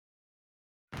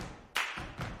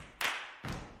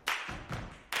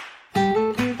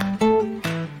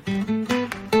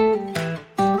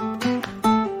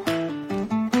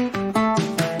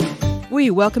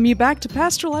We welcome you back to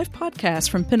Pastor Life Podcast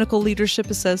from Pinnacle Leadership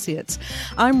Associates.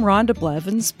 I'm Rhonda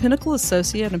Blevins, Pinnacle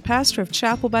Associate and pastor of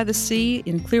Chapel by the Sea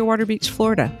in Clearwater Beach,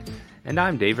 Florida. And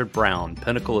I'm David Brown,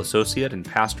 Pinnacle Associate and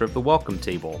pastor of the Welcome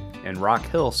Table in Rock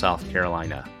Hill, South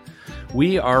Carolina.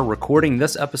 We are recording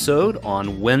this episode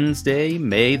on Wednesday,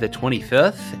 May the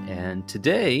 25th, and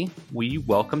today we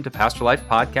welcome to Pastor Life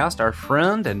Podcast our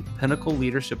friend and Pinnacle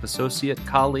Leadership Associate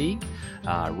colleague,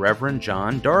 Reverend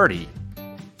John Daugherty.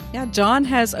 Yeah, John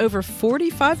has over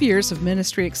 45 years of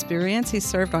ministry experience. He's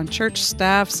served on church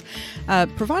staffs,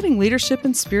 providing leadership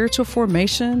and spiritual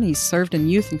formation. He's served in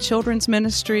youth and children's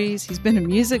ministries. He's been a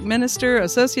music minister,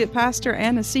 associate pastor,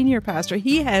 and a senior pastor.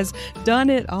 He has done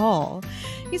it all.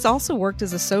 He's also worked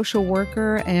as a social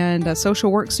worker and a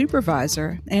social work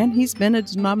supervisor, and he's been a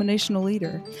denominational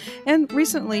leader. And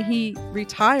recently, he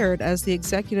retired as the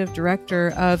executive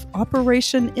director of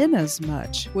Operation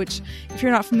Inasmuch, which, if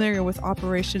you're not familiar with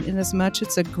Operation Inasmuch,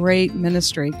 it's a great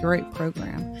ministry, great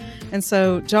program. And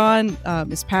so John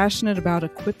is passionate about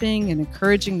equipping and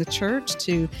encouraging the church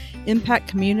to impact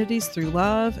communities through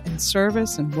love and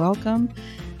service and welcome.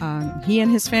 He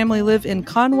and his family live in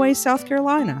Conway, South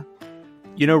Carolina.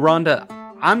 You know, Rhonda,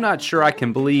 I'm not sure I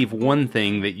can believe one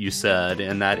thing that you said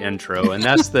in that intro, and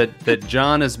that's that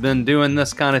John has been doing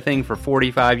this kind of thing for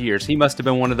 45 years. He must have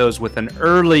been one of those with an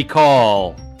early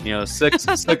call, you know,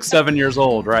 7 years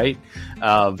old, right?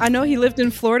 I know he lived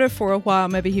in Florida for a while.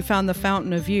 Maybe he found the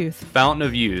Fountain of Youth. Fountain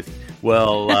of Youth.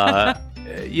 Well,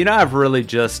 you know, I've really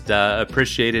just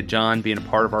appreciated John being a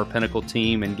part of our Pinnacle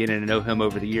team and getting to know him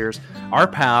over the years. Our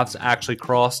paths actually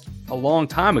crossed a long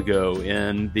time ago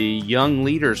in the Young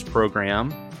Leaders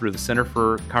Program through the Center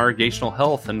for Congregational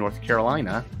Health in North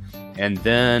Carolina. And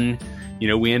then, you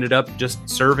know, we ended up just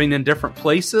serving in different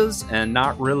places and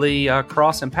not really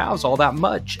crossing paths all that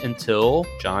much until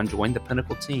John joined the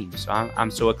Pinnacle team. So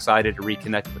I'm so excited to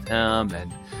reconnect with him.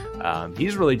 And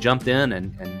he's really jumped in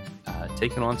and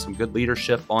taken on some good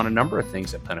leadership on a number of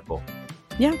things at Pinnacle.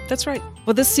 Yeah, that's right.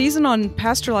 Well, this season on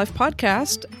Pastor Life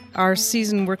Podcast, our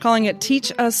season, we're calling it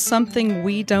Teach Us Something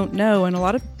We Don't Know. And a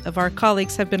lot of our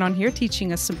colleagues have been on here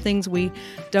teaching us some things we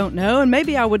don't know. And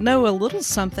maybe I would know a little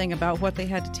something about what they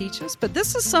had to teach us. But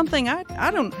this is something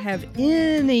I don't have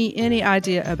any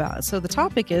idea about. So the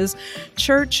topic is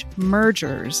church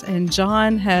mergers. And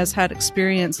John has had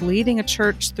experience leading a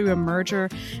church through a merger.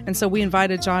 And so we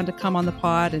invited John to come on the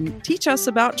pod and teach us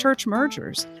about church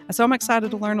mergers. And so I'm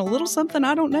excited to learn a little something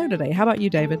I don't know today. How about you,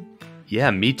 David? Yeah,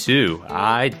 me too.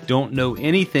 I don't know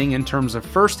anything in terms of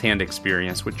firsthand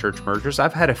experience with church mergers.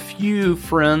 I've had a few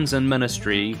friends in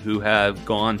ministry who have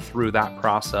gone through that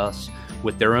process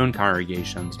with their own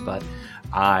congregations, but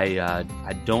I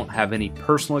don't have any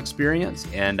personal experience,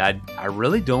 and I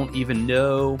really don't even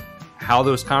know how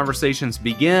those conversations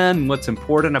begin, what's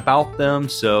important about them.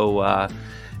 So,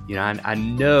 you know, I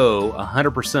know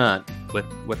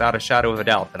 100% without a shadow of a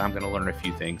doubt that I'm going to learn a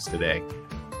few things today.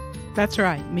 That's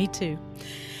right. Me too.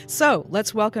 So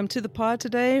let's welcome to the pod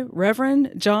today,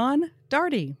 Reverend John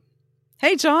Daugherty.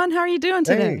 Hey, John, how are you doing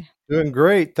today? Hey, doing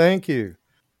great. Thank you.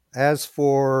 As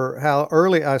for how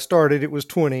early I started, it was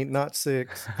 20, not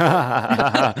 6.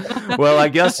 Well, I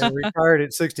guess I retired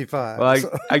at 65.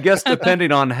 Well, I guess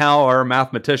depending on how our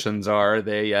mathematicians are,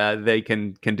 they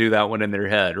can do that one in their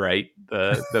head, right?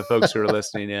 The folks who are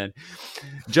listening in.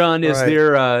 John, is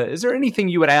there anything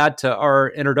you would add to our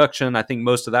introduction? I think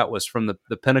most of that was from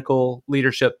the Pinnacle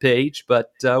leadership page, but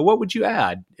what would you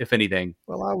add, if anything?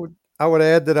 Well, I would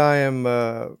add that I am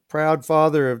a proud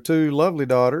father of 2 lovely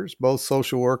daughters, both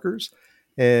social workers,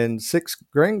 and 6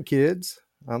 grandkids.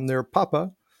 I'm their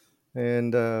papa,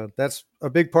 and that's a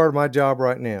big part of my job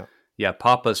right now. Yeah,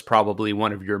 papa's probably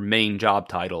one of your main job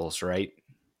titles, right?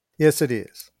 Yes, it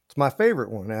is. It's my favorite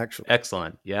one, actually.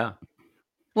 Excellent, yeah.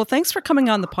 Well, thanks for coming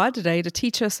on the pod today to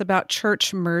teach us about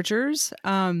church mergers.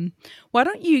 Why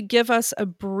don't you give us a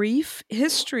brief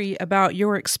history about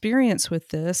your experience with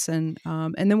this, and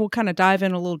then we'll kind of dive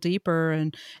in a little deeper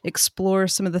and explore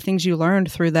some of the things you learned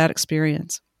through that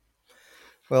experience.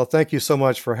 Well, thank you so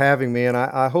much for having me, and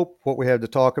I hope what we have to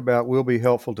talk about will be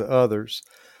helpful to others.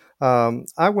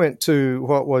 I went to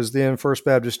what was then First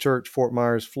Baptist Church, Fort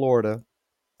Myers, Florida,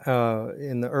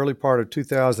 in the early part of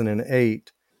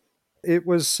 2008. It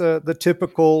was the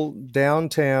typical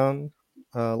downtown,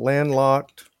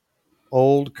 landlocked,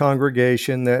 old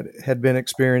congregation that had been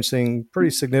experiencing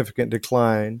pretty significant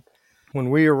decline.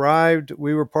 When we arrived,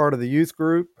 we were part of the youth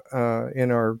group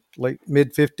in our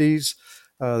mid-50s.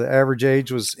 The average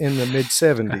age was in the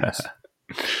mid-70s.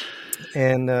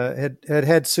 And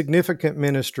had significant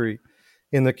ministry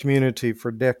in the community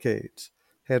for decades.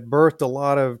 had birthed a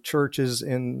lot of churches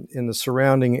in the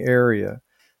surrounding area,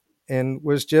 and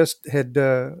was just had,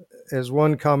 as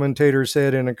one commentator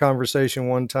said in a conversation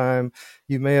one time,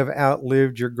 you may have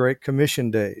outlived your Great Commission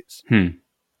days.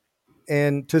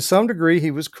 And to some degree,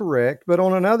 he was correct. But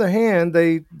on another hand,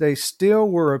 they still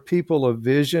were a people of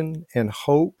vision and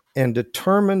hope, and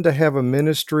determined to have a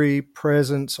ministry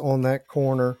presence on that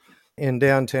corner in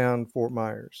downtown Fort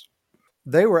Myers.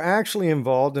 They were actually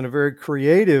involved in a very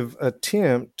creative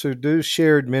attempt to do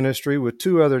shared ministry with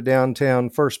two other downtown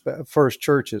first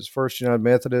churches, First United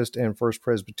Methodist and First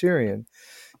Presbyterian,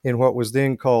 in what was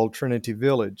then called Trinity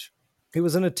Village. It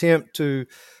was an attempt to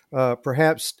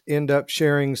perhaps end up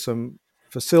sharing some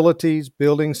facilities,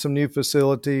 building some new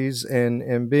facilities,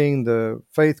 and being the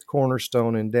faith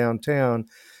cornerstone in downtown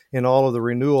in all of the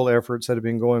renewal efforts that have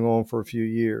been going on for a few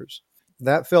years.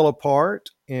 That fell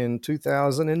apart in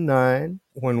 2009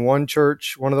 when one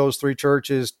of those three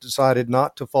churches, decided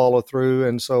not to follow through,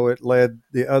 and so it led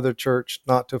the other church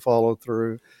not to follow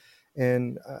through.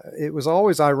 And it was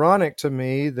always ironic to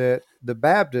me that the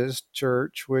Baptist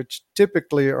church, which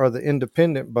typically are the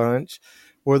independent bunch,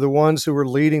 were the ones who were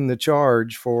leading the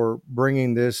charge for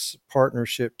bringing this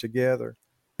partnership together.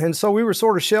 And so we were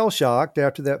sort of shell-shocked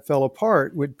after that fell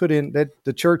apart.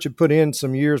 The church had put in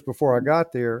some years before I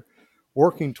got there,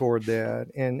 working toward that,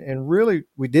 and really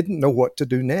we didn't know what to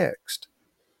do next.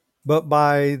 But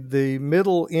by the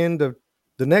middle end of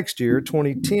the next year,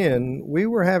 2010, we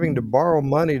were having to borrow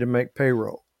money to make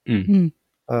payroll.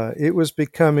 It was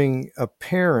becoming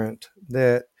apparent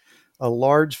that a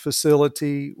large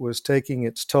facility was taking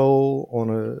its toll on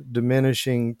a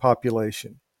diminishing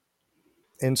population.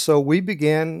 And so we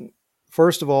began,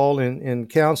 first of all, in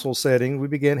council setting, we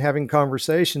began having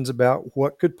conversations about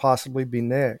what could possibly be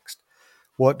next.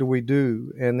 What do we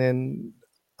do? And then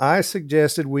I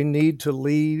suggested we need to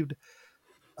lead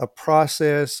a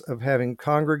process of having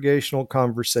congregational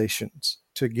conversations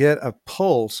to get a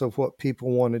pulse of what people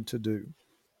wanted to do.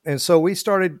 And so we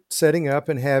started setting up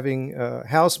and having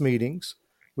house meetings.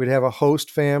 We'd have a host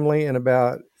family and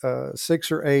about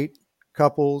 6 or 8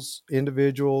 couples,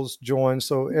 individuals join.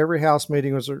 So every house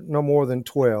meeting was no more than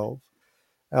 12.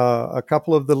 A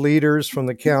couple of the leaders from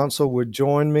the council would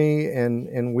join me,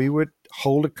 and we would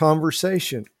hold a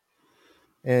conversation.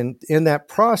 And in that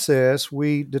process,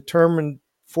 we determined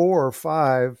 4 or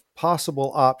 5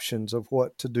 possible options of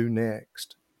what to do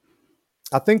next.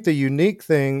 I think the unique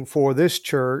thing for this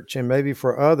church, and maybe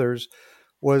for others,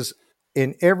 was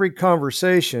in every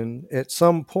conversation, at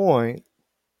some point,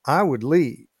 I would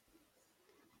leave.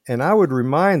 And I would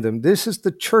remind them, this is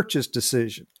the church's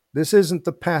decision. This isn't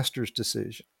the pastor's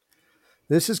decision.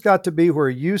 This has got to be where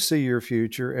you see your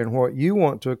future and what you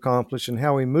want to accomplish and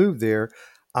how we move there.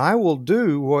 I will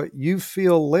do what you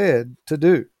feel led to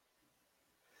do.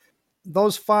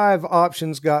 Those 5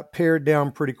 options got pared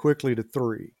down pretty quickly to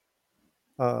 3.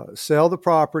 Sell the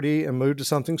property and move to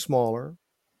something smaller,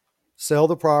 sell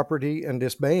the property and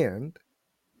disband,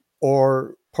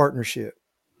 or partnership.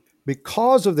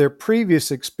 Because of their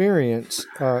previous experience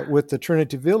with the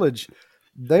Trinity Village,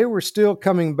 they were still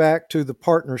coming back to the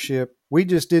partnership. We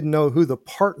just didn't know who the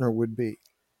partner would be.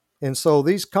 And so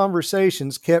these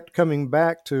conversations kept coming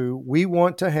back to, we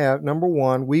want to have, number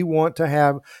one, we want to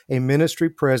have a ministry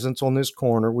presence on this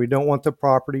corner. We don't want the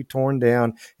property torn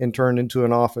down and turned into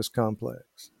an office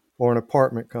complex or an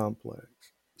apartment complex.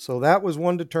 So that was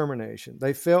one determination.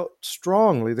 They felt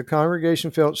strongly, the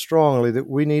congregation felt strongly that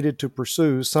we needed to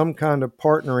pursue some kind of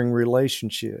partnering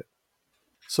relationship.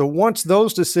 So once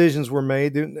those decisions were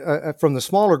made from the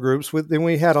smaller groups, then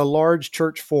we had a large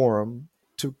church forum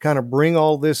to kind of bring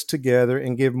all this together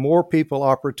and give more people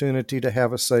opportunity to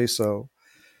have a say-so.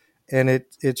 And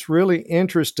it's really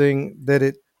interesting that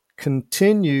it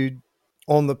continued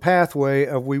on the pathway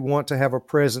of we want to have a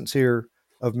presence here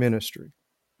of ministry.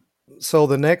 So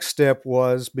the next step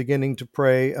was beginning to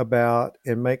pray about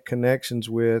and make connections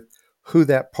with who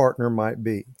that partner might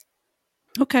be.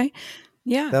 Okay.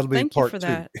 Yeah. That'll be thank part you for 2.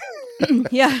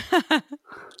 That. Yeah.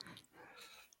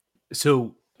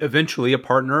 So eventually a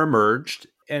partner emerged.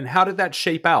 And how did that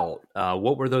shape out?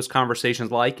 What were those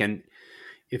conversations like? And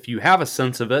if you have a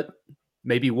sense of it,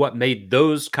 maybe what made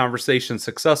those conversations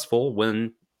successful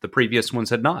when the previous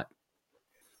ones had not?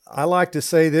 I like to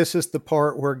say this is the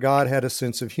part where God had a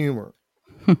sense of humor.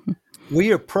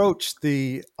 We approached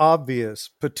the obvious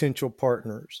potential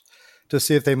partners to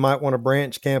see if they might want to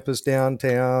branch campus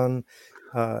downtown,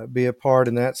 be a part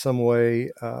in that some way.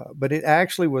 But it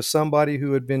actually was somebody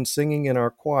who had been singing in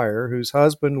our choir, whose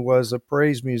husband was a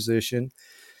praise musician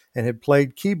and had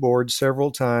played keyboards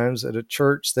several times at a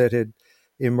church that had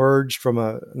emerged from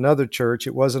another church.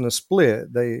 It wasn't a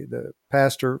split. The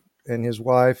pastor and his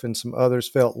wife and some others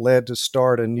felt led to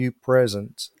start a new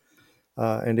presence.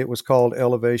 And it was called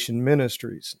Elevation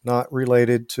Ministries, not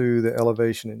related to the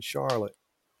Elevation in Charlotte.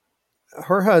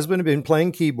 Her husband had been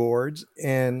playing keyboards,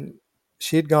 and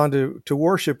she had gone to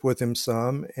worship with him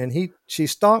some. And she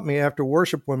stopped me after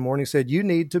worship one morning and said, "You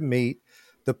need to meet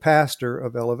the pastor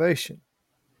of Elevation."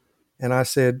 And I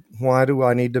said, "Why do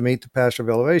I need to meet the pastor of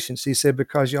Elevation?" She said,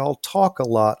 "Because y'all talk a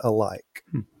lot alike."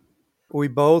 We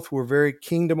both were very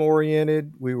kingdom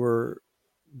oriented. We were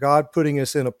God putting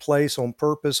us in a place on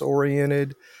purpose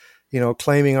oriented,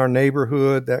 claiming our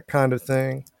neighborhood, that kind of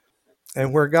thing.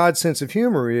 And where God's sense of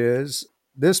humor is,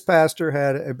 this pastor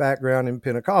had a background in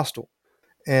Pentecostal.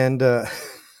 And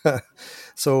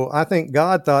so I think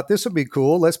God thought this would be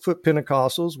cool. Let's put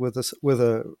Pentecostals with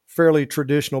a fairly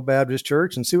traditional Baptist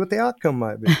church and see what the outcome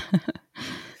might be.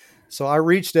 So I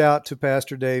reached out to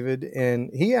Pastor David, and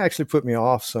he actually put me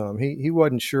off some. He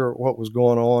wasn't sure what was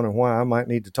going on and why I might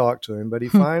need to talk to him, but he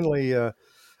finally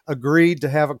agreed to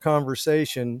have a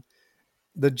conversation.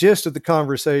 The gist of the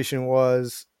conversation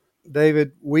was,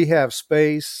 "David, we have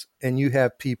space and you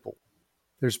have people.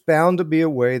 There's bound to be a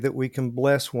way that we can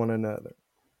bless one another."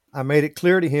 I made it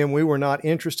clear to him we were not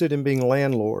interested in being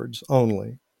landlords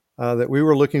only, that we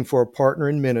were looking for a partner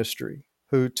in ministry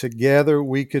who together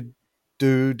we could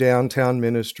do downtown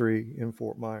ministry in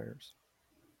Fort Myers.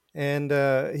 And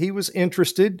he was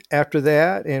interested after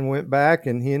that and went back,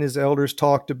 and he and his elders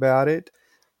talked about it.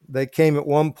 They came at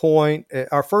one point.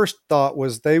 Our first thought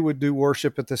was they would do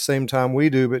worship at the same time we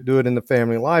do, but do it in the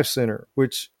Family Life Center,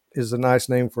 which is a nice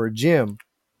name for a gym.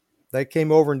 They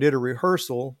came over and did a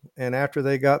rehearsal, and after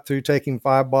they got through taking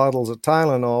 5 bottles of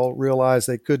Tylenol, realized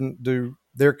they couldn't do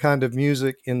their kind of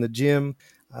music in the gym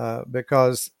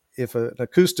because if an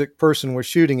acoustic person was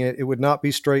shooting it, it would not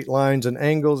be straight lines and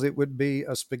angles. It would be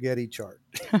a spaghetti chart.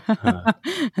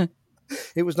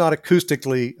 It was not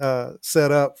acoustically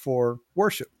set up for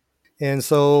worship. And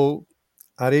so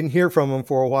I didn't hear from them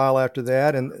for a while after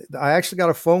that. And I actually got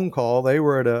a phone call. They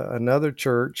were at another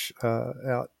church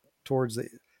out towards the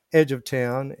edge of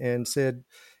town and said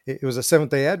it was a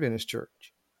Seventh-day Adventist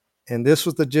church. And this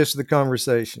was the gist of the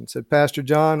conversation. Said, "Pastor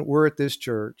John, we're at this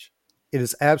church. It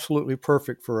is absolutely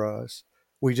perfect for us.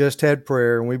 We just had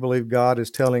prayer, and we believe God is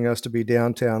telling us to be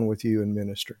downtown with you in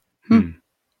ministry."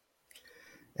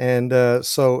 And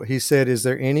so he said, "Is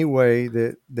there any way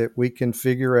that we can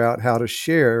figure out how to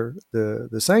share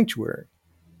the sanctuary?"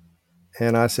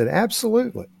 And I said,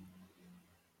 "Absolutely."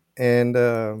 And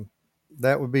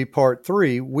that would be part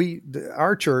 3.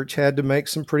 Our church had to make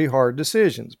some pretty hard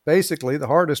decisions. Basically, the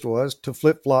hardest was to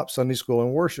flip-flop Sunday school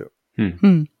and worship.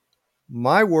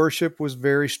 My worship was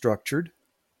very structured.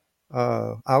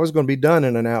 I was going to be done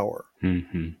in an hour.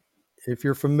 If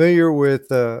you're familiar with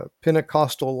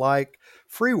Pentecostal-like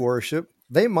free worship,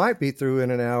 they might be through in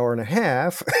an hour and a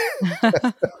half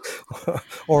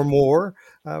or more,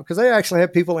 because they actually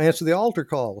have people answer the altar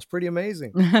call. It's pretty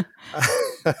amazing.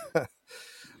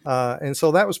 And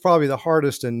so that was probably the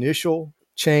hardest initial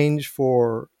change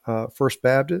for First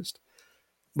Baptist.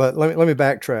 But let me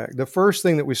backtrack. The first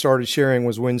thing that we started sharing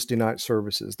was Wednesday night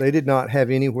services. They did not have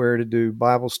anywhere to do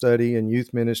Bible study and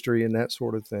youth ministry and that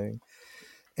sort of thing.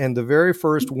 And the very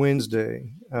first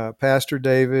Wednesday, Pastor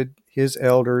David, his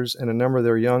elders, and a number of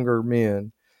their younger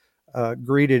men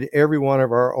greeted every one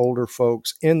of our older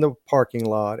folks in the parking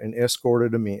lot and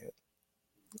escorted them in.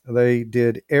 They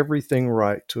did everything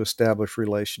right to establish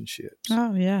relationships.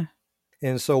 Oh, yeah.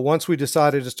 And so once we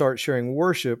decided to start sharing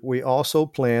worship, we also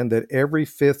planned that every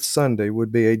 5th Sunday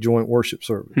would be a joint worship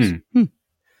service.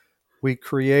 We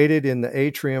created in the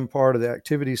atrium part of the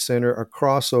activity center a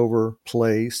crossover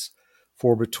place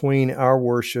for between our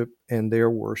worship and their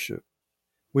worship.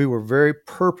 We were very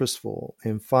purposeful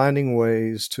in finding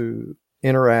ways to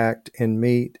interact and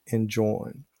meet and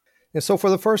join. And so for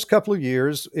the first couple of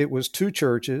years, it was 2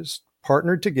 churches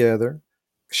partnered together,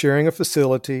 sharing a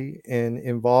facility and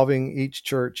involving each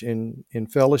church in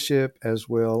fellowship as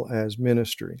well as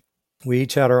ministry. We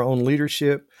each had our own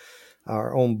leadership,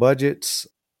 our own budgets.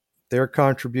 Their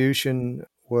contribution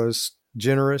was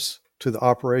generous to the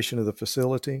operation of the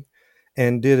facility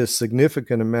and did a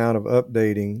significant amount of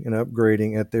updating and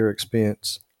upgrading at their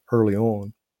expense early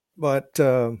on. But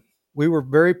we were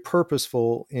very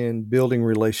purposeful in building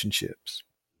relationships.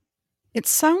 It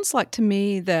sounds like to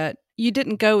me that you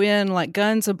didn't go in like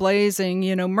guns a-blazing,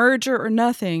 merger or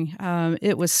nothing.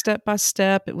 It was step by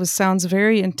step. It sounds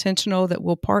very intentional that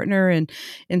we'll partner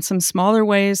in some smaller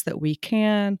ways that we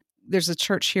can. there's a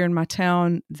church here in my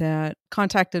town that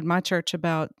contacted my church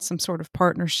about some sort of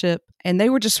partnership, and they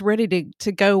were just ready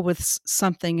to go with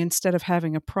something instead of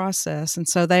having a process. And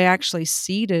so they actually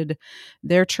ceded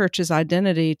their church's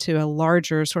identity to a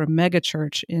larger sort of mega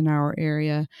church in our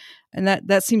area. And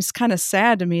that seems kind of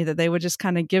sad to me, that they would just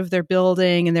kind of give their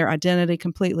building and their identity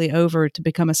completely over to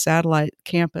become a satellite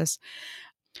campus.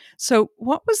 So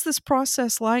what was this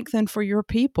process like then for your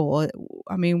people?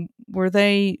 I mean, were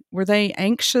they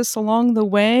anxious along the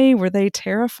way? Were they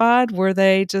terrified? Were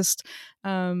they just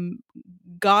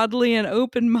godly and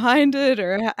open-minded,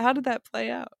 or how did that play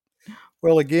out?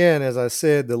 Well, again, as I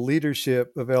said, the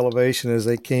leadership of Elevation as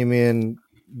they came in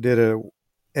did an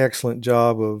excellent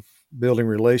job of building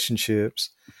relationships.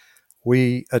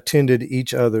 We attended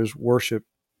each other's worship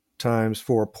times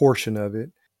for a portion of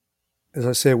it. As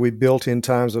I said, we built in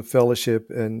times of fellowship,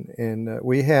 and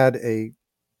we had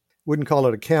wouldn't call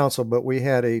it a council, but we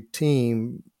had a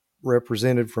team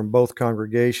represented from both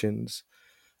congregations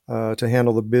to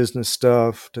handle the business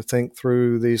stuff, to think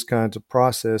through these kinds of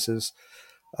processes.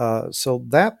 So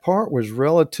that part was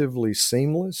relatively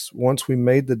seamless once we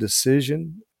made the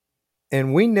decision.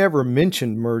 And we never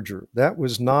mentioned merger. That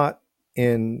was not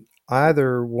in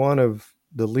either one of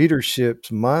the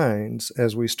leadership's minds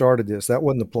as we started this. That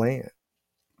wasn't the plan.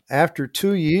 After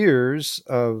 2 years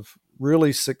of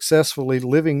really successfully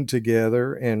living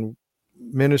together and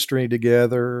ministry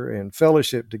together and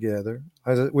fellowship together,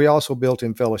 we also built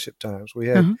in fellowship times. We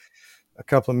had a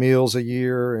couple of meals a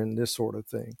year and this sort of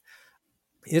thing.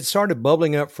 It started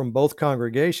bubbling up from both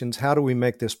congregations. How do we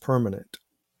make this permanent?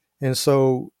 And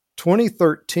so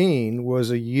 2013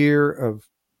 was a year of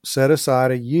set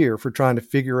aside a year for trying to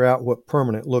figure out what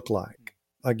permanent looked like.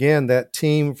 Again, that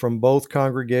team from both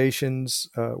congregations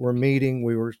were meeting.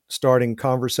 We were starting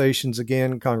conversations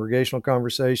again, congregational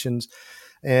conversations,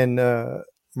 and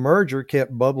merger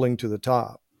kept bubbling to the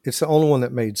top. It's the only one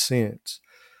that made sense.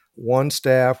 One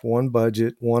staff, one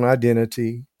budget, one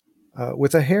identity,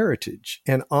 with a heritage,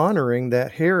 and honoring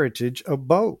that heritage of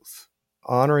both.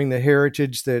 Honoring the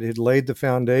heritage that had laid the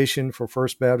foundation for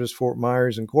First Baptist Fort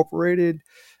Myers Incorporated,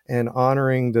 and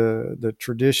honoring the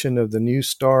tradition of the New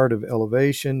Start of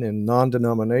Elevation and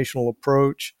non-denominational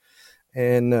approach,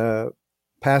 and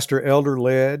pastor elder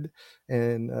led.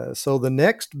 And so the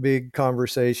next big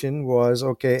conversation was,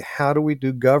 okay, how do we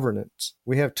do governance?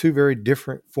 We have two very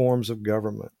different forms of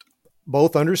government.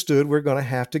 Both understood we're going to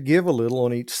have to give a little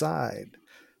on each side.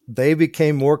 They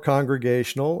became more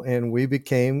congregational and we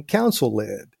became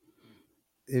council-led.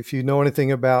 If you know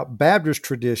anything about Baptist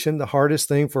tradition, the hardest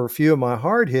thing for a few of my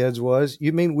hardheads was,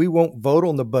 you mean we won't vote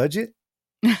on the budget?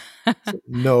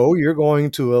 No, you're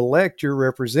going to elect your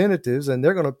representatives and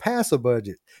they're going to pass a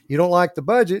budget. You don't like the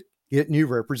budget, get new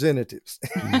representatives.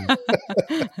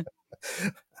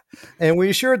 And we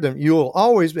assured them, you'll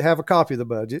always have a copy of the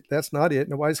budget. That's not it.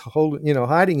 Nobody's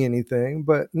hiding anything,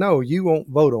 but no, you won't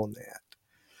vote on that.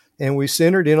 And we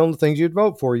centered in on the things you'd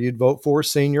vote for. You'd vote for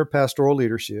senior pastoral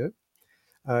leadership.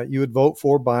 You would vote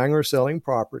for buying or selling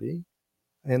property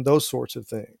and those sorts of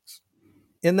things.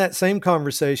 In that same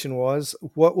conversation was,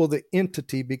 what will the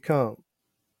entity become?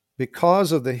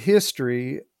 Because of the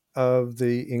history of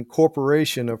the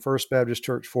incorporation of First Baptist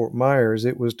Church Fort Myers,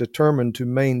 it was determined to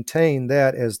maintain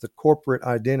that as the corporate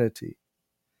identity.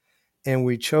 And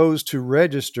we chose to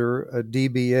register a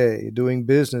DBA, doing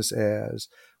business as,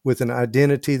 with an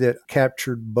identity that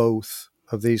captured both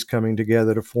of these coming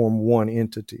together to form one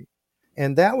entity.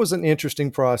 And that was an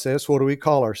interesting process. What do we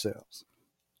call ourselves?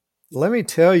 Let me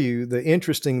tell you the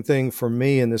interesting thing for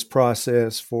me in this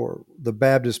process for the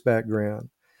Baptist background.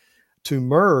 To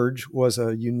merge was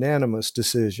a unanimous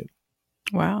decision.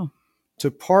 Wow.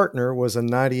 To partner was a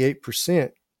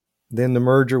 98%. Then the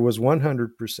merger was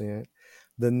 100%.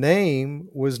 The name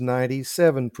was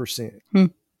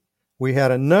 97%. We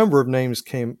had a number of names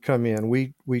come in.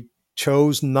 We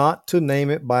chose not to name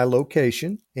it by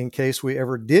location in case we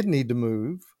ever did need to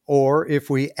move, or if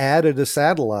we added a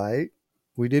satellite,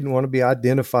 we didn't want to be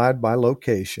identified by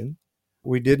location.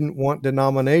 We didn't want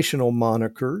denominational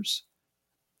monikers.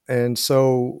 And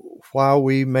so while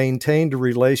we maintained a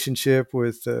relationship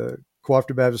with the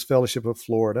Cooperative Baptist Fellowship of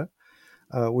Florida,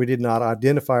 we did not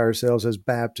identify ourselves as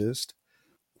Baptist.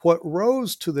 What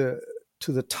rose to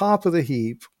the top of the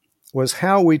heap was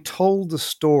how we told the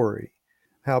story,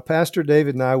 how Pastor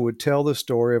David and I would tell the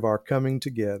story of our coming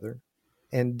together.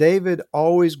 And David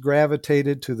always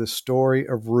gravitated to the story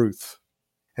of Ruth.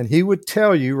 And he would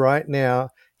tell you right now,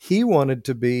 he wanted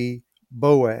to be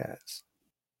Boaz.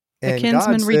 The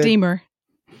kinsman redeemer.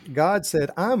 God said,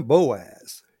 I'm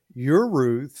Boaz, you're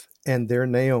Ruth, and they're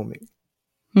Naomi.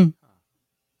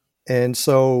 And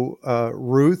so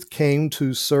Ruth came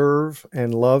to serve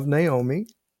and love Naomi,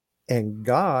 and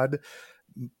God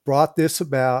brought this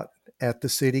about at the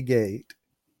city gate.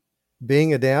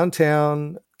 Being a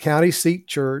downtown county seat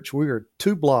church, we are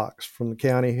 2 blocks from the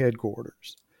county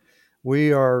headquarters.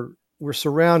 We're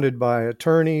surrounded by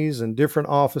attorneys and different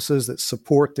offices that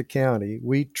support the county.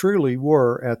 We truly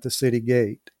were at the city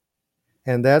gate.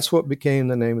 And that's what became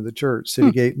the name of the church,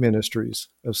 City Gate Ministries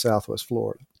of Southwest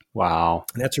Florida. Wow.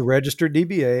 And that's a registered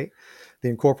DBA. The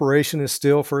incorporation is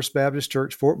still First Baptist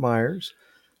Church, Fort Myers.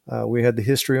 We had the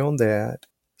history on that.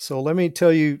 So let me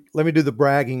do the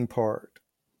bragging part.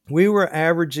 We were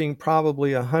averaging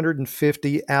probably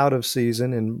 150 out of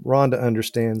season, and Rhonda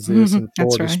understands this in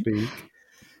Florida speak,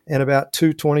 and about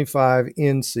 225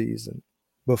 in season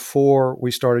before we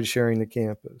started sharing the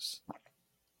campus.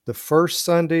 The first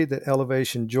Sunday that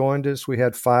Elevation joined us, we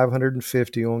had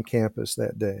 550 on campus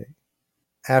that day.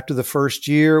 After the first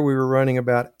year, we were running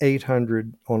about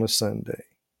 800 on a Sunday.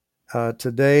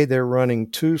 Today, they're running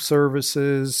 2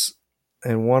 services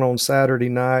and 1 on Saturday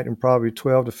night, and probably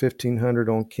 12 to 1,500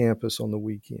 on campus on the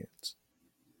weekends.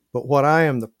 But what I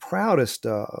am the proudest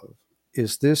of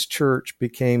is this church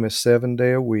became a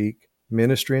 7-day-a-week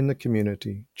ministry in the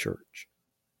community church.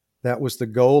 That was the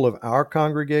goal of our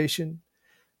congregation.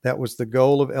 That was the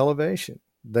goal of Elevation.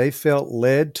 They felt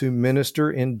led to minister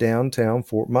in downtown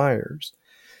Fort Myers.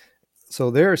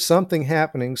 So there is something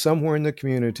happening somewhere in the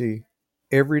community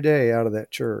every day out of that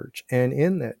church. And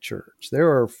in that church, there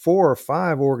are 4 or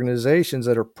 5 organizations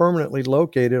that are permanently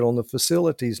located on the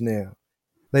facilities now.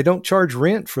 They don't charge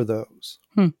rent for those.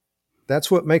 That's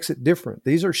what makes it different.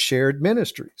 These are shared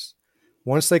ministries.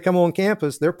 Once they come on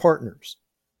campus, they're partners.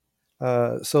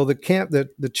 So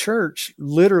the church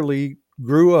literally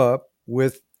grew up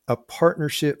with a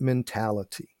partnership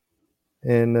mentality,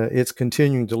 and it's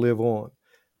continuing to live on.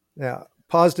 Now,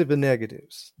 positive and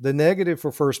negatives. The negative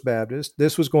for First Baptist,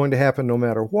 this was going to happen no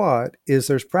matter what, is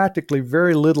there's practically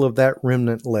very little of that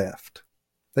remnant left.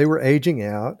 They were aging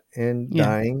out and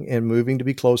dying and moving to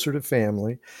be closer to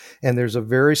family, and there's a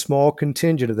very small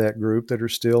contingent of that group that are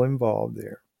still involved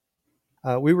there.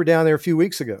 We were down there a few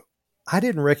weeks ago. I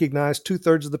didn't recognize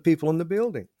 2/3 of the people in the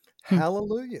building.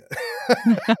 Hallelujah.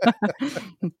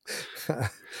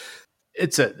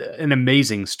 It's an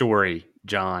amazing story,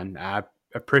 John. I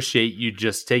appreciate you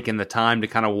just taking the time to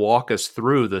kind of walk us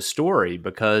through the story,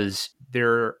 because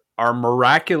there are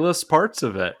miraculous parts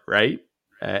of it, right?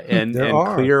 And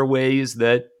clear ways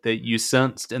that you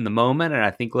sensed in the moment. And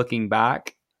I think looking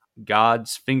back,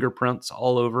 God's fingerprints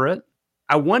all over it.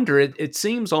 I wonder, it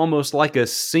seems almost like a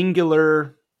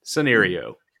singular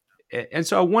scenario. And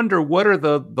so I wonder, what are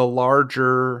the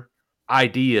larger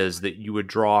ideas that you would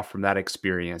draw from that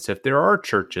experience? If there are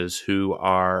churches who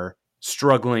are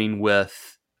struggling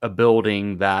with a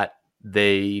building that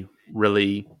they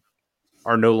really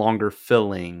are no longer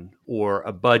filling, or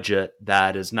a budget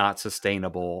that is not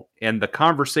sustainable, and the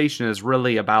conversation is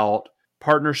really about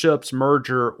partnerships,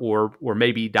 merger, or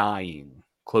maybe dying,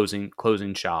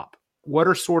 closing shop. What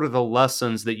are sort of the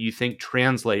lessons that you think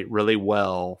translate really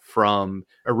well from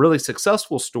a really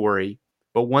successful story,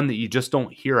 but one that you just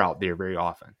don't hear out there very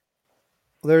often?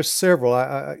 There's several.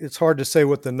 It's hard to say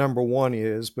what the number one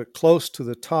is, but close to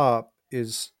the top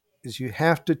is you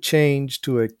have to change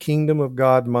to a kingdom of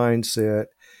God mindset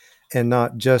and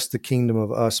not just the kingdom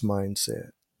of us mindset.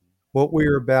 What we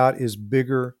are about is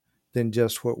bigger than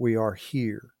just what we are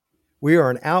here. We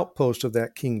are an outpost of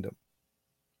that kingdom.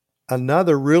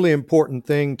 Another really important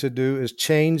thing to do is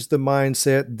change the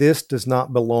mindset. This does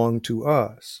not belong to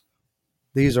us.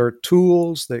 These are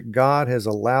tools that God has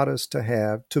allowed us to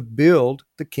have to build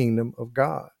the kingdom of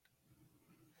God.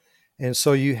 And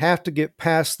so you have to get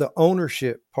past the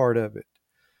ownership part of it.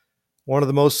 One of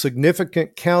the most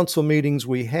significant council meetings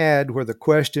we had, where the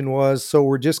question was, so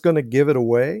we're just going to give it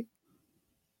away?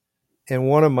 And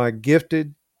one of my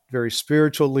gifted, very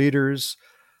spiritual leaders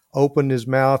opened his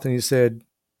mouth and he said,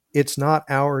 "It's not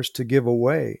ours to give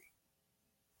away.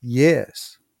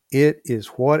 Yes, it is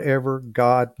whatever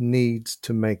God needs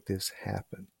to make this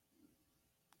happen."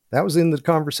 That was in the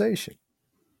conversation.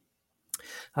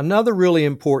 Another really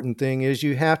important thing is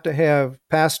you have to have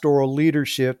pastoral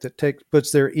leadership that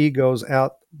puts their egos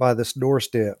out by this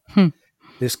doorstep.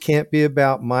 This can't be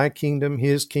about my kingdom,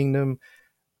 his kingdom,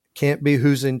 can't be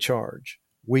who's in charge.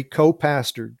 We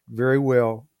co-pastored very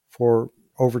well for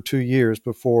over 2 years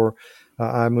before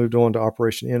I moved on to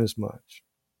Operation Inasmuch.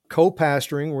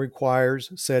 Co-pastoring requires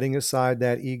setting aside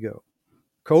that ego.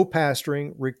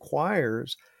 Co-pastoring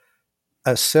requires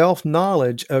a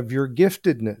self-knowledge of your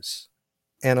giftedness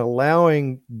and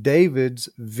allowing David's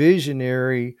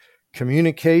visionary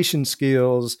communication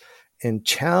skills, and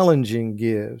challenging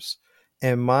gifts,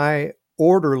 and my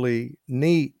orderly,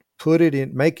 neat, put it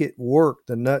in, make it work,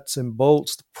 the nuts and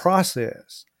bolts, the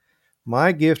process.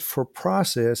 My gift for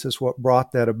process is what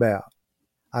brought that about.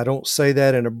 I don't say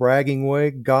that in a bragging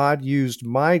way. God used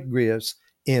my gifts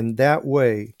in that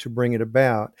way to bring it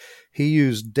about. He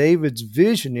used David's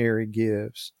visionary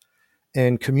gifts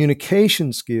and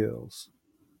communication skills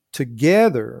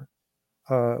together.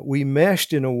 We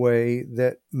meshed in a way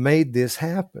that made this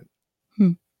happen.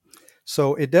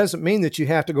 So it doesn't mean that you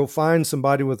have to go find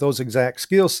somebody with those exact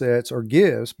skill sets or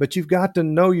gifts, but you've got to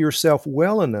know yourself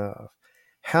well enough.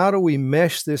 How do we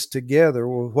mesh this together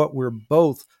with what we're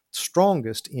both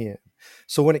strongest in?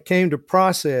 So when it came to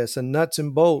process and nuts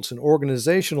and bolts and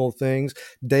organizational things,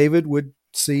 David would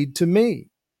cede to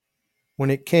me. When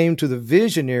it came to the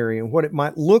visionary and what it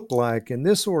might look like and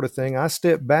this sort of thing, I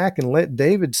stepped back and let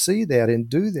David see that and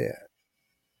do that.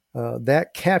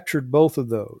 That captured both of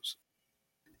those.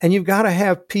 And you've got to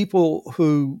have people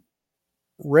who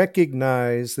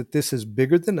recognize that this is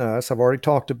bigger than us. I've already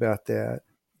talked about that,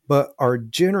 but are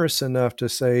generous enough to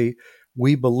say,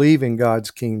 we believe in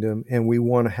God's kingdom and we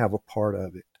want to have a part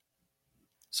of it.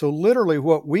 So literally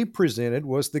what we presented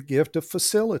was the gift of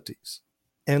facilities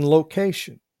and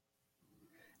location.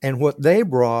 And what they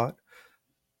brought,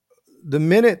 the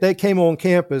minute they came on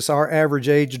campus, our average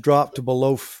age dropped to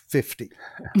below 50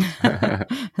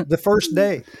 the first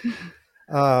day.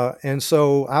 And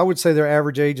so I would say their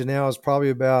average age now is probably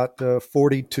about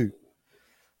 42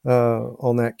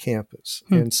 on that campus.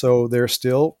 And so there's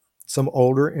still some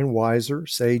older and wiser,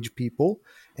 sage people,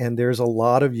 and there's a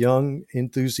lot of young,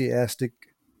 enthusiastic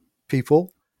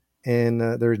people, and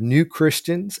there's new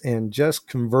Christians and just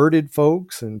converted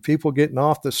folks and people getting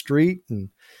off the street and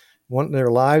wanting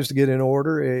their lives to get in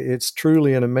order. It's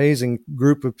truly an amazing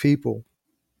group of people.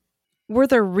 Were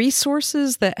there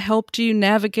resources that helped you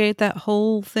navigate that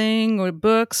whole thing, or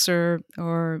books or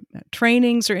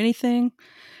trainings or anything,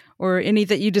 or any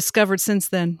that you discovered since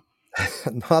then?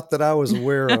 Not that I was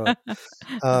aware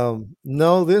of.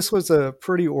 No, this was a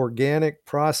pretty organic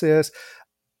process.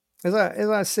 As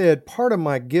I said, part of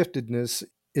my giftedness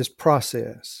is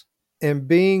process. And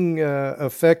being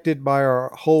affected by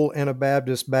our whole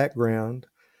Anabaptist background,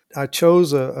 I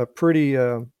chose a pretty,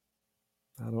 I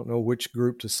don't know which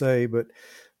group to say, but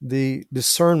the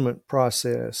discernment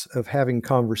process of having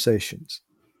conversations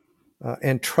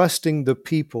and trusting the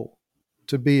people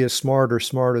to be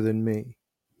smarter than me.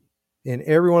 In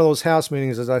every one of those house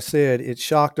meetings, as I said, it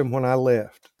shocked them when I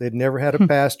left. They'd never had a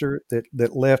pastor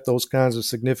that left those kinds of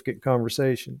significant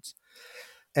conversations.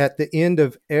 At the end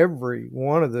of every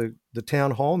one of the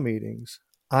town hall meetings,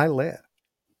 I left.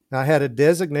 I had a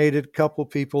designated couple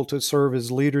people to serve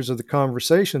as leaders of the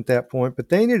conversation at that point, but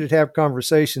they needed to have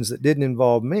conversations that didn't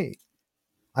involve me.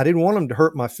 I didn't want them to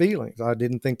hurt my feelings. I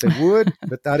didn't think they would,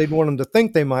 but I didn't want them to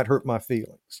think they might hurt my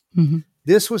feelings. Mm-hmm.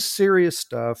 This was serious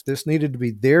stuff. This needed to be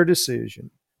their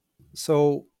decision.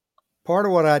 So part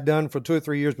of what I'd done for 2 or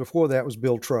 3 years before that was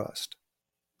build trust.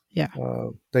 Yeah.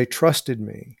 They trusted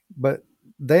me, but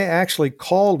they actually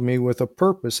called me with a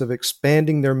purpose of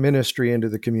expanding their ministry into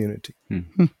the community.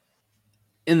 Hmm.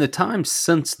 In the time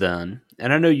since then,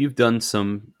 and I know you've done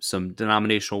some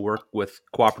denominational work with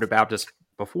Cooperative Baptist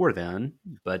before then,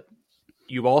 but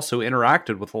you've also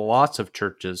interacted with lots of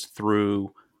churches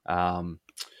through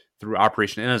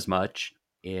Operation Inasmuch,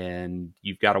 and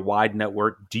you've got a wide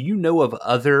network. Do you know of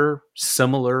other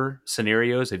similar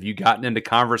scenarios? Have you gotten into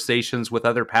conversations with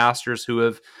other pastors who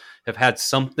have had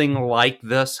something like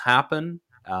this happen?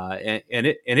 And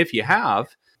if you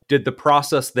have, did the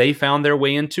process they found their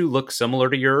way into look similar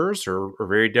to yours or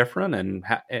very different?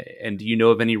 And do you know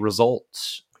of any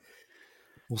results?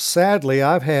 Well, sadly,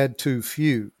 I've had too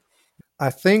few. I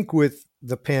think with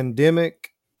the pandemic,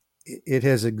 it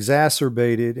has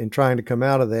exacerbated, and trying to come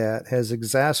out of that, has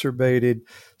exacerbated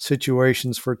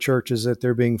situations for churches that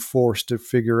they're being forced to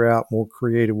figure out more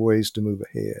creative ways to move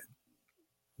ahead.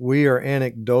 We are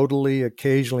anecdotally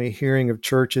occasionally hearing of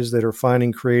churches that are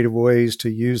finding creative ways to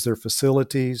use their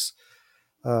facilities,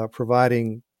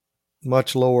 providing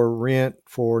much lower rent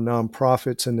for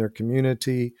nonprofits in their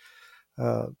community.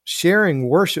 Sharing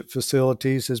worship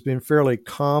facilities has been fairly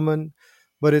common,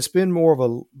 but it's been more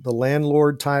of the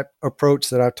landlord type approach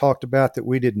that I talked about that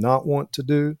we did not want to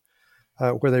do,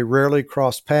 where they rarely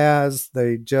cross paths.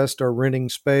 They just are renting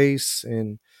space,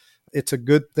 and it's a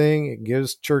good thing. It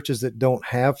gives churches that don't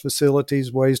have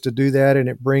facilities ways to do that, and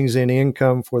it brings in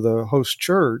income for the host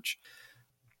church.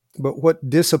 But what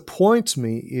disappoints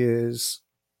me is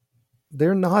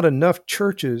there are not enough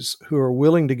churches who are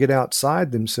willing to get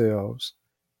outside themselves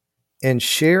and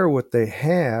share what they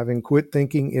have and quit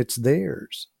thinking it's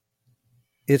theirs.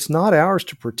 It's not ours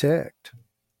to protect.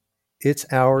 It's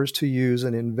ours to use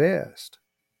and invest.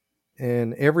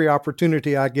 And every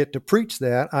opportunity I get to preach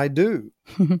that, I do.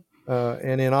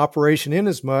 And in Operation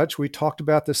Inasmuch, we talked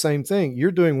about the same thing.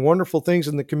 You're doing wonderful things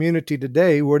in the community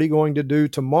today. What are you going to do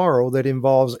tomorrow that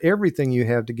involves everything you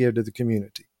have to give to the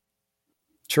community?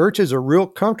 Churches are real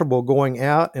comfortable going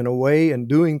out and away and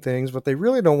doing things, but they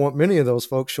really don't want many of those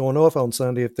folks showing off on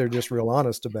Sunday if they're just real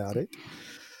honest about it.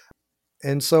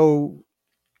 And so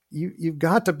you've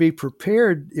got to be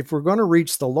prepared. If we're going to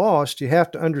reach the lost, you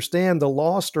have to understand the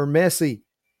lost are messy.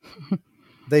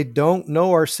 They don't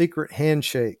know our secret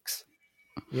handshakes.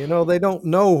 They don't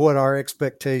know what our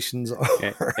expectations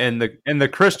are. And the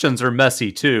Christians are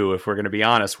messy too, if we're going to be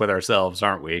honest with ourselves,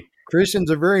 aren't we?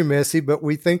 Christians are very messy, but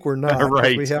we think we're not.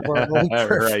 Right. We have our own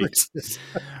preferences.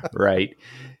 Right.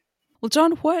 Well,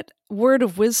 John, what word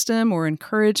of wisdom or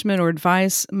encouragement or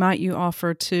advice might you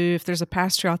offer to, if there's a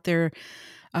pastor out there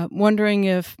wondering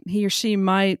if he or she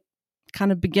might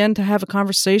kind of begin to have a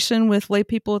conversation with lay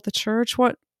people at the church?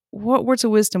 What words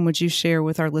of wisdom would you share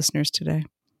with our listeners today?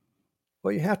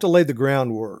 Well, you have to lay the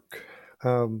groundwork.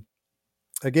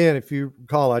 Again, if you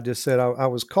recall, I just said I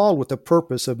was called with the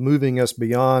purpose of moving us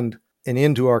beyond and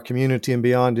into our community and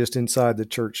beyond just inside the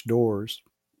church doors.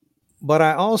 But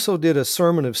I also did a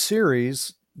sermon of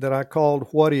series that I called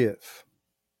What If?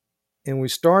 And we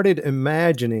started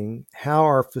imagining how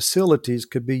our facilities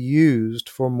could be used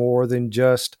for more than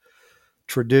just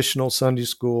traditional Sunday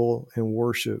school and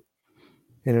worship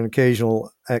and an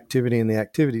occasional activity in the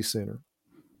activity center.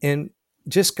 And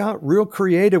just got real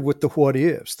creative with the what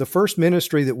ifs. The first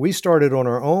ministry that we started on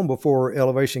our own before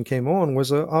Elevation came on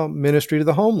was a ministry to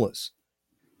the homeless.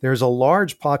 There's a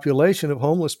large population of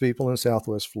homeless people in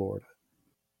Southwest Florida.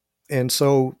 And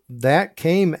so that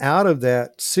came out of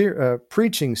that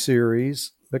preaching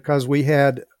series because we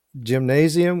had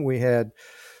gymnasium, we had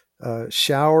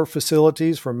shower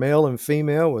facilities for male and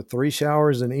female with 3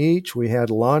 showers in each. We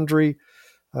had laundry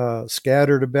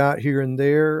scattered about here and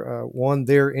there, one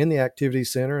there in the activity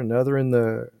center, another in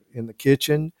the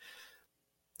kitchen.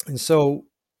 And so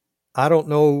I don't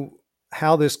know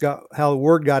how the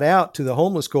word got out to the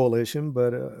Homeless Coalition,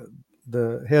 but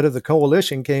the head of the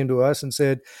coalition came to us and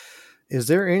said, "Is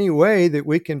there any way that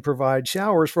we can provide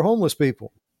showers for homeless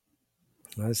people?"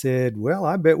 I said, "Well,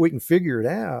 I bet we can figure it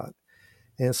out."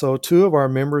 And so 2 of our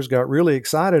members got really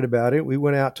excited about it. We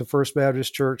went out to First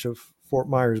Baptist Church of Fort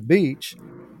Myers Beach,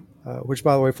 which,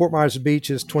 by the way, Fort Myers Beach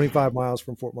is 25 miles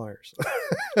from Fort Myers.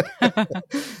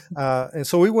 And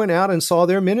so we went out and saw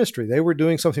their ministry. They were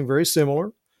doing something very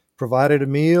similar, provided a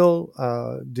meal,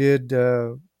 did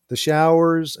the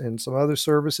showers and some other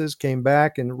services, came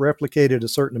back and replicated a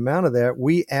certain amount of that.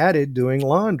 We added doing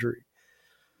laundry.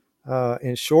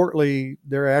 And shortly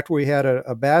thereafter, we had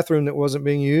a bathroom that wasn't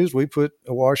being used. We put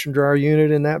a washer and dryer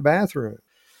unit in that bathroom.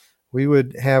 We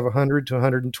would have 100 to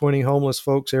 120 homeless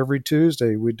folks every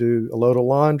Tuesday. We'd do a load of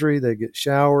laundry. They get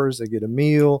showers, they get a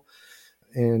meal,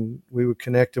 and we would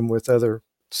connect them with other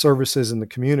services in the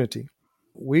community.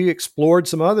 We explored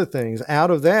some other things.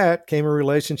 Out of that came a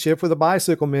relationship with a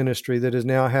bicycle ministry that is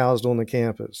now housed on the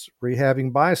campus,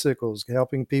 rehabbing bicycles,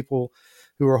 helping people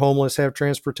who are homeless have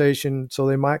transportation so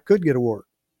they could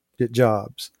get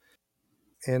jobs.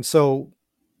 And so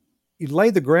you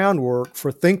lay the groundwork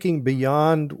for thinking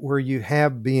beyond where you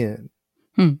have been.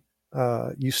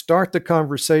 You start the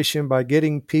conversation by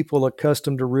getting people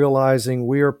accustomed to realizing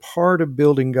we are part of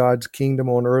building God's kingdom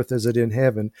on earth as it in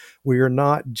heaven. We are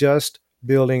not just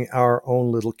building our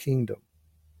own little kingdom.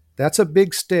 That's a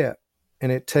big step,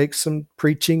 and it takes some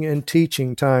preaching and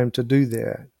teaching time to do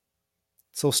that.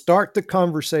 So start the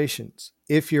conversations.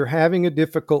 If you're having a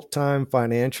difficult time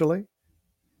financially,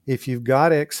 if you've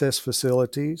got excess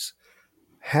facilities,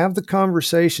 have the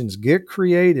conversations, get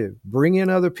creative, bring in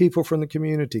other people from the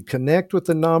community, connect with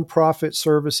the nonprofit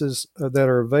services that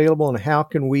are available, and how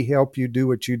can we help you do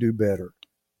what you do better?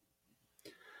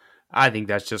 I think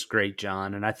that's just great,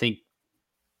 John. And I think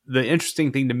the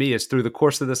interesting thing to me is through the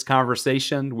course of this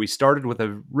conversation, we started with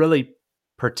a really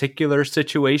particular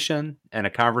situation and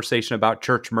a conversation about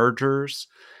church mergers.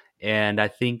 And I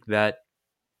think that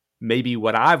maybe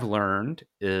what I've learned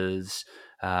is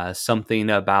something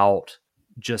about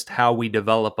just how we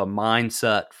develop a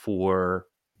mindset for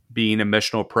being a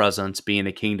missional presence, being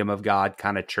a kingdom of God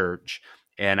kind of church.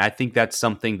 And I think that's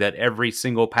something that every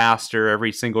single pastor,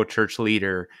 every single church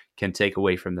leader can take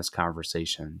away from this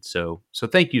conversation. So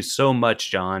thank you so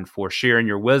much, John, for sharing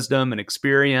your wisdom and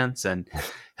experience and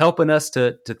helping us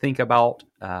to think about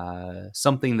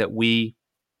something that we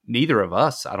neither of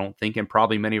us, I don't think, and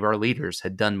probably many of our leaders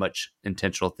had done much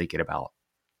intentional thinking about.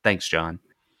 Thanks, John.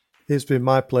 It's been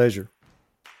my pleasure.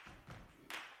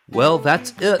 Well,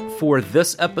 that's it for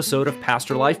this episode of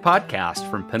Pastor Life Podcast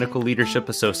from Pinnacle Leadership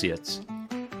Associates.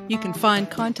 You can find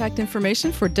contact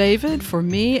information for David, for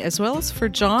me, as well as for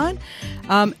John,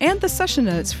 and the session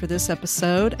notes for this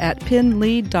episode at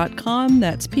pinlead.com.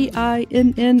 That's PINNLEAD.com.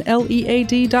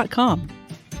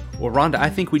 Well, Rhonda, I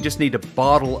think we just need to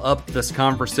bottle up this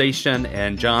conversation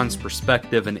and John's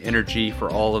perspective and energy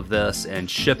for all of this and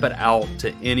ship it out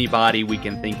to anybody we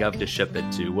can think of to ship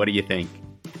it to. What do you think?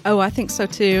 Oh, I think so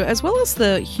too. As well as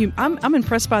I'm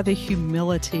impressed by the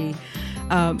humility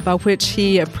by which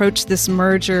he approached this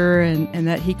merger and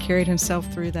that he carried himself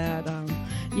through that.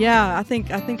 I think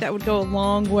that would go a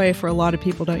long way for a lot of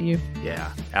people, don't you?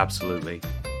 Yeah, absolutely.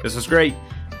 This was great.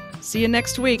 See you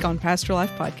next week on Pastor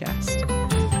Life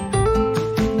Podcast.